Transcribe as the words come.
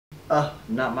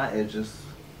Not my edges.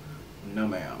 No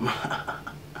ma'am.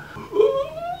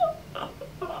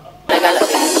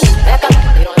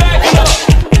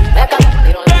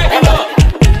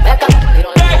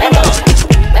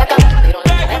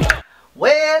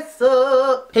 What's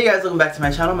up? Hey guys, welcome back to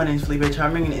my channel. My name is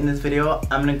felipecharming, and in this video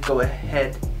I'm gonna go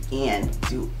ahead and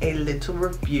do a little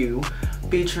review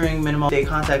featuring Minimal. They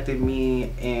contacted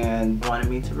me and wanted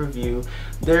me to review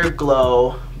their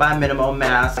Glow by Minimal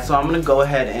mask. So I'm gonna go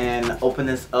ahead and open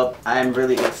this up. I'm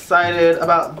really excited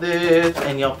about this,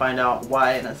 and you'll find out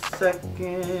why in a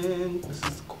second. This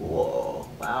is cool.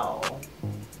 Wow.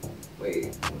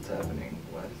 Wait, what's happening?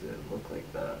 Why does it look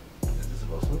like that? Is it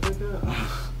supposed to look like that?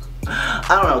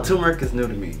 I don't know, turmeric is new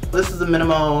to me. This is a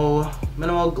minimal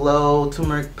glow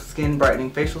turmeric skin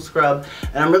brightening facial scrub,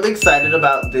 and I'm really excited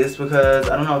about this because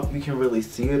I don't know if you can really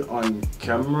see it on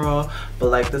camera, but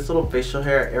like this little facial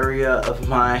hair area of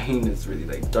mine is really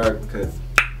like dark because,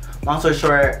 long story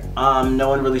short, no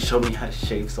one really showed me how to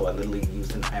shave, so I literally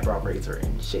used an eyebrow razor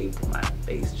and shaved my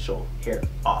facial hair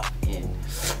off, and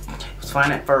it was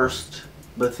fine at first.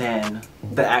 But then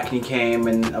the acne came,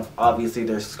 and obviously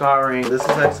there's scarring. This is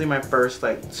actually my first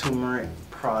like turmeric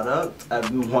product. I've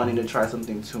been wanting to try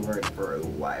something turmeric for a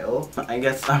while. I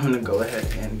guess I'm gonna go ahead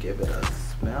and give it a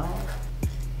smell.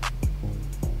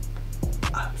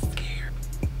 I'm scared.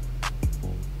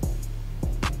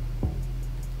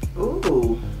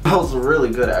 Ooh, smells really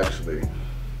good actually.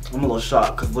 I'm a little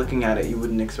shocked because looking at it, you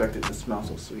wouldn't expect it to smell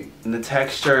so sweet. And the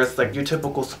texture is like your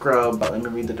typical scrub, but let me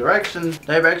read the directions.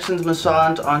 Directions: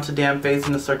 massage onto damp face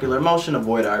in a circular motion,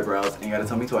 avoid eyebrows. And you gotta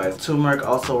tell me twice. Turmeric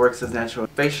also works as natural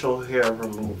facial hair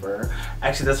remover.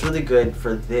 Actually, that's really good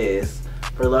for this.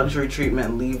 For luxury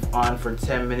treatment, leave on for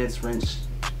 10 minutes, rinse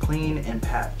clean and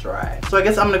pat dry. So I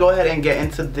guess I'm gonna go ahead and get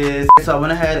into this. So I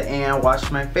went ahead and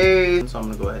washed my face, so I'm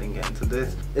gonna go ahead and get into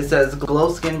this. It says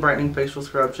glow skin brightening facial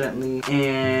scrub gently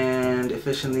and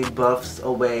efficiently buffs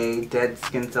away dead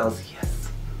skin cells. Yes,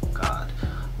 God.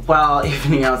 While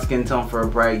evening out skin tone for a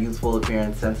bright, youthful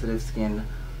appearance. Sensitive skin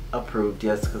approved.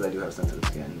 Yes, because I do have sensitive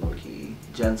skin. Low key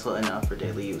gentle enough for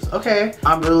daily use. Okay,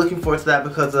 I'm really looking forward to that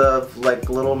because of like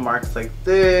little marks like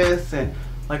this, and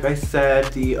like I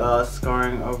said, the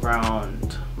scarring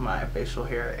around my facial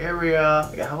hair area.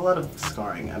 Like, I have a lot of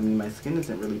scarring. I mean, my skin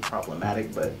isn't really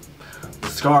problematic, but the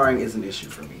scarring is an issue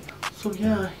for me. So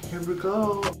yeah, here we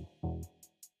go.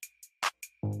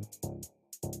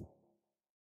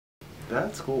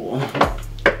 That's cool.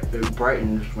 It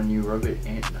brightens when you rub it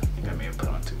in. I think I may have put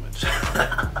on too much.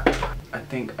 I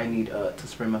think I need to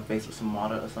spray my face with some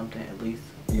water or something at least.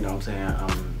 You know what I'm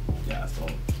saying? Yeah, so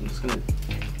I'm just gonna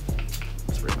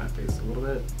spray my face a little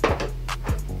bit.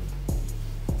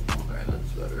 Okay,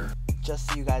 that's better. Just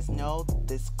so you guys know,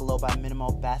 this Glow by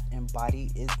Minimal Bath and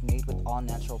Body is made with all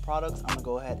natural products. I'm gonna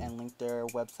go ahead and link their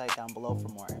website down below for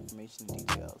more information and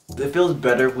details. It feels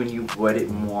better when you wet it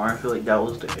more. I feel like that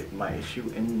was my issue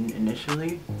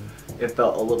initially. It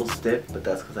felt a little stiff, but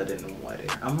that's because I didn't wet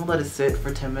it. I'm gonna let it sit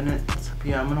for 10 minutes.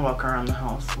 Yeah, I'm gonna walk around the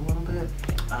house a little bit.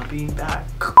 I'll be back.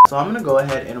 So I'm gonna go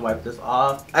ahead and wipe this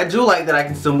off. I do like that I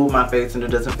can still move my face and it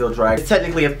doesn't feel dry. It's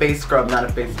technically a face scrub, not a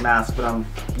face mask, but I'm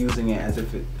using it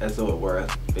as though it were a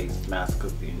face mask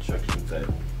because the instructions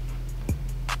said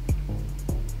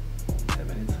 10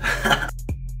 minutes.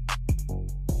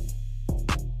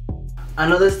 I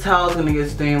know this towel's gonna get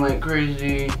stained like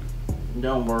crazy.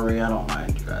 Don't worry, I don't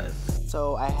mind, you guys.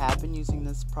 So I have been using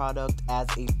this product as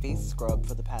a face scrub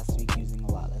for the past week, using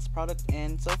a lot less product,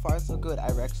 and so far so good. I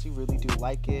actually really do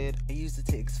like it. I used it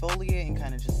to exfoliate and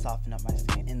kind of just soften up my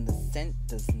skin, and the scent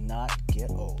does not get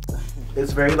old.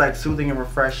 It's very like soothing and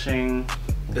refreshing.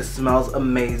 It smells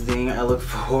amazing. I look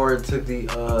forward to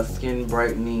the skin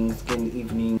brightening, skin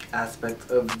evening aspect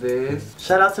of this.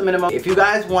 Shout out to Minimal. If you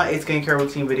guys want a skincare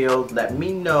routine video, let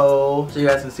me know so you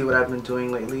guys can see what I've been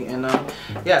doing lately. And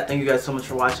yeah, thank you guys so much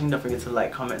for watching. Don't forget to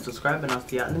like, comment, and subscribe, and I'll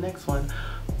see you out in the next one.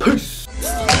 Peace!